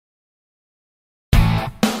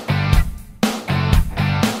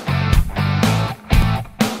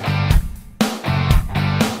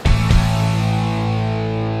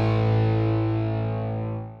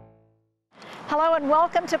and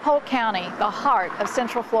welcome to Polk County, the heart of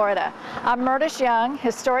Central Florida. I'm Myrtice Young,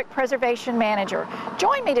 Historic Preservation Manager.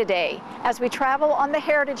 Join me today as we travel on the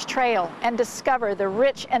Heritage Trail and discover the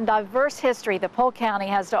rich and diverse history that Polk County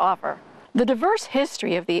has to offer. The diverse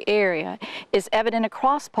history of the area is evident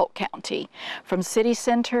across Polk County, from city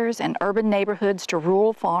centers and urban neighborhoods to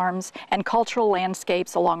rural farms and cultural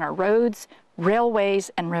landscapes along our roads,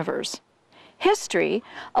 railways, and rivers. History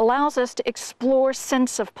allows us to explore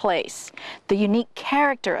sense of place, the unique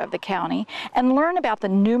character of the county, and learn about the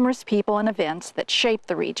numerous people and events that shape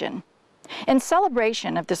the region. In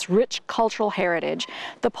celebration of this rich cultural heritage,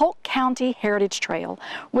 the Polk County Heritage Trail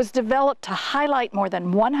was developed to highlight more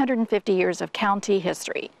than 150 years of county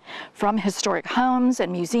history. From historic homes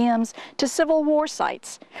and museums to Civil War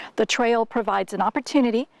sites, the trail provides an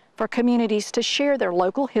opportunity for communities to share their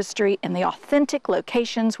local history in the authentic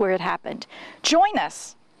locations where it happened. Join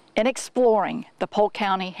us in exploring the Polk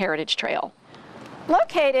County Heritage Trail.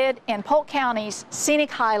 Located in Polk County's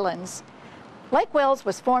scenic highlands, Lake Wales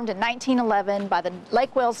was formed in 1911 by the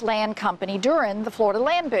Lake Wales Land Company during the Florida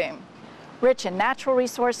land boom. Rich in natural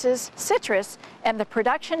resources, citrus, and the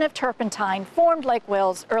production of turpentine formed Lake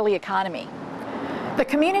Wales' early economy. The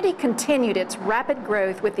community continued its rapid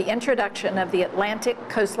growth with the introduction of the Atlantic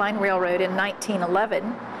Coastline Railroad in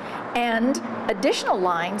 1911 and additional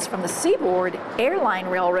lines from the Seaboard Airline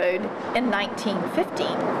Railroad in 1915.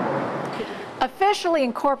 Officially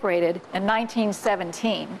incorporated in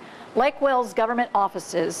 1917, Lake Wales government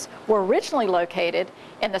offices were originally located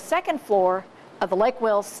in the second floor of the Lake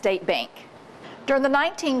Wales State Bank. During the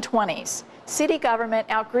 1920s, city government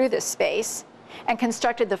outgrew this space and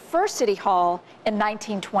constructed the first city hall in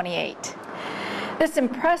 1928. This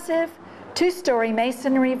impressive two-story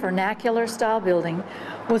masonry vernacular style building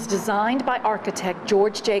was designed by architect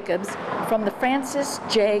George Jacobs from the Francis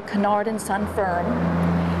J. Kennard & Son firm,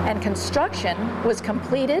 and construction was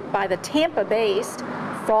completed by the Tampa-based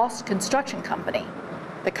Frost Construction Company.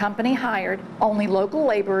 The company hired only local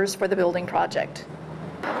laborers for the building project.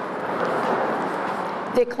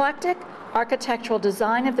 The eclectic architectural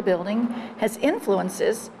design of the building has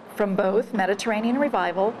influences from both Mediterranean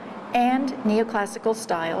Revival and neoclassical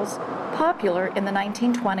styles popular in the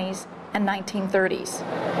 1920s and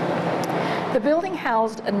 1930s. The building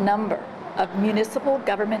housed a number of municipal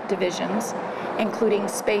government divisions, including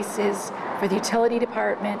spaces for the utility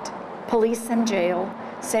department, police and jail,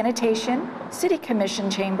 sanitation, city commission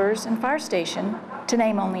chambers, and fire station, to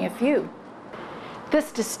name only a few.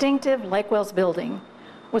 This distinctive Lake Wales building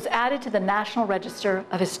was added to the National Register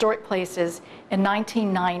of Historic Places in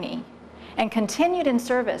 1990 and continued in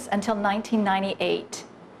service until 1998,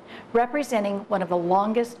 representing one of the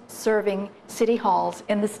longest serving city halls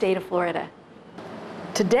in the state of Florida.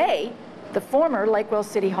 Today, the former Lake Wales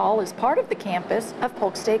City Hall is part of the campus of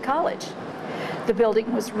Polk State College. The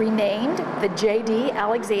building was renamed the J.D.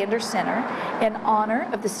 Alexander Center in honor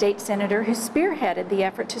of the state senator who spearheaded the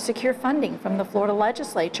effort to secure funding from the Florida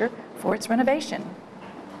legislature for its renovation.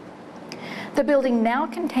 The building now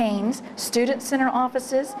contains student center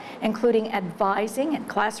offices, including advising and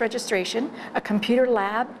class registration, a computer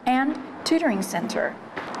lab, and tutoring center.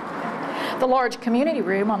 The large community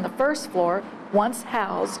room on the first floor once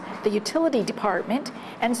housed the utility department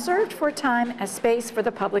and served for a time as space for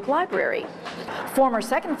the public library. Former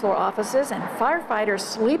second floor offices and firefighters'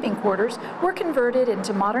 sleeping quarters were converted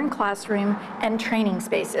into modern classroom and training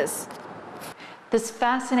spaces. This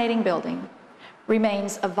fascinating building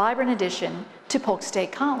remains a vibrant addition to Polk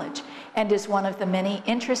State College and is one of the many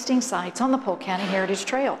interesting sites on the Polk County Heritage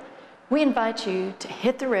Trail. We invite you to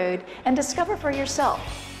hit the road and discover for yourself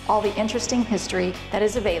all the interesting history that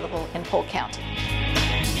is available in Polk County.